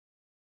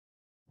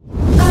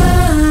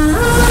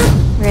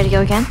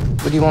go again?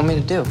 What do you want me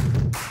to do?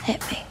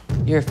 Hit me.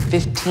 You're a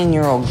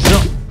 15-year-old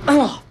girl.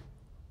 Oh.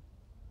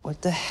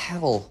 What the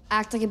hell?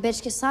 Act like a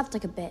bitch, get slapped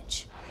like a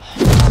bitch.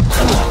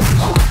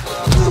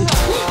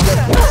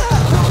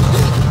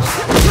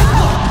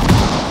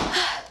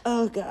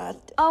 Oh, God.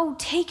 Oh,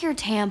 take your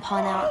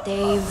tampon out,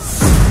 Dave.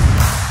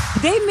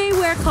 They may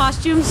wear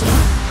costumes,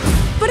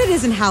 but it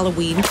isn't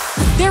Halloween.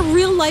 They're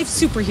real-life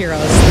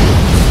superheroes.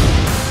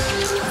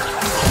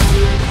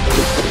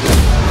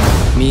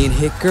 Me and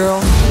Hit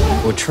Girl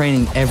were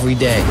training every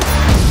day.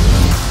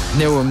 And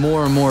there were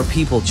more and more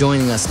people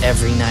joining us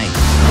every night.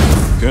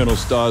 Colonel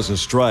Stars and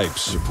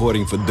Stripes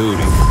reporting for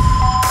duty.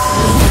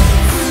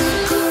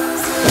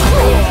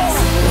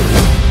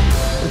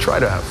 We try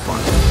to have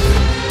fun.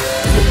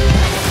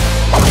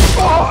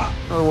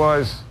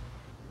 Otherwise,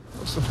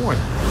 what's the point?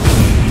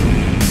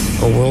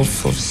 A world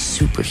full of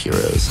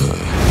superheroes, huh?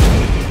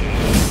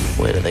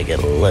 Where do they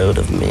get a load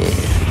of me?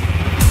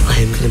 I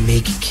am gonna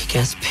make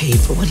Kick-Ass pay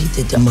for what he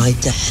did to my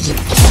dad.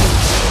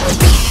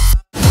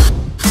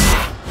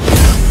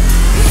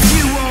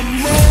 You want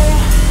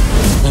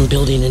more? I'm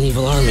building an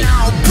evil army.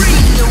 I'll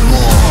bring you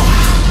more.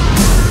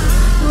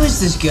 Who is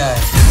this guy?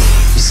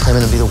 He's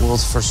claiming to be the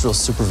world's first real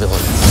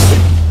supervillain.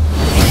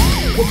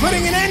 We're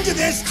putting an end to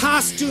this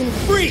costume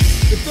freak.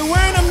 If they're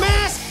wearing a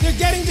mask, they're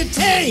getting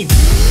detained.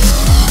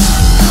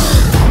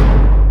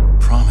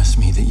 Promise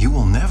me that you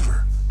will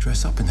never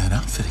dress up in that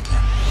outfit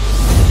again.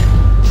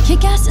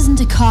 Kick-Ass isn't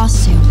a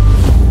costume.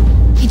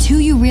 It's who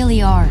you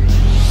really are.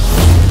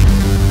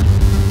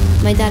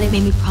 My daddy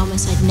made me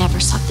promise I'd never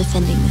stop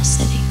defending this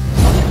city.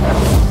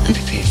 I'm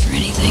prepared for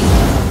anything.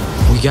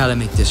 We gotta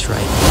make this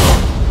right.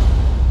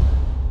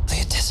 The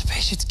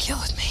anticipation's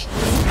killing me.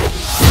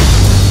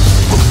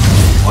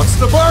 What's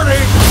the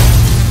party?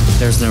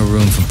 There's no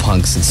room for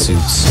punks in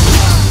suits.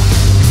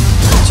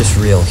 Just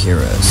real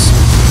heroes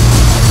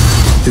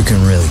who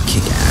can really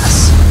kick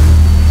ass.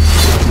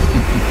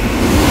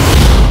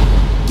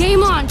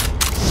 Game on!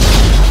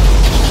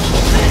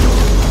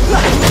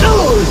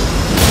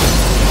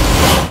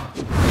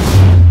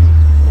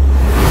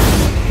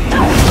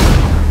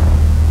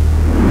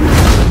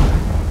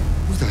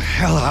 Who the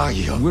hell are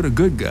you? We're the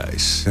good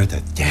guys. You're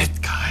the dead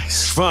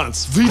guys.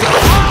 Franz, wieder.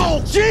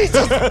 Ow!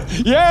 Jesus!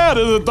 Yeah,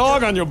 there's a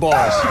dog on your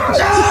balls.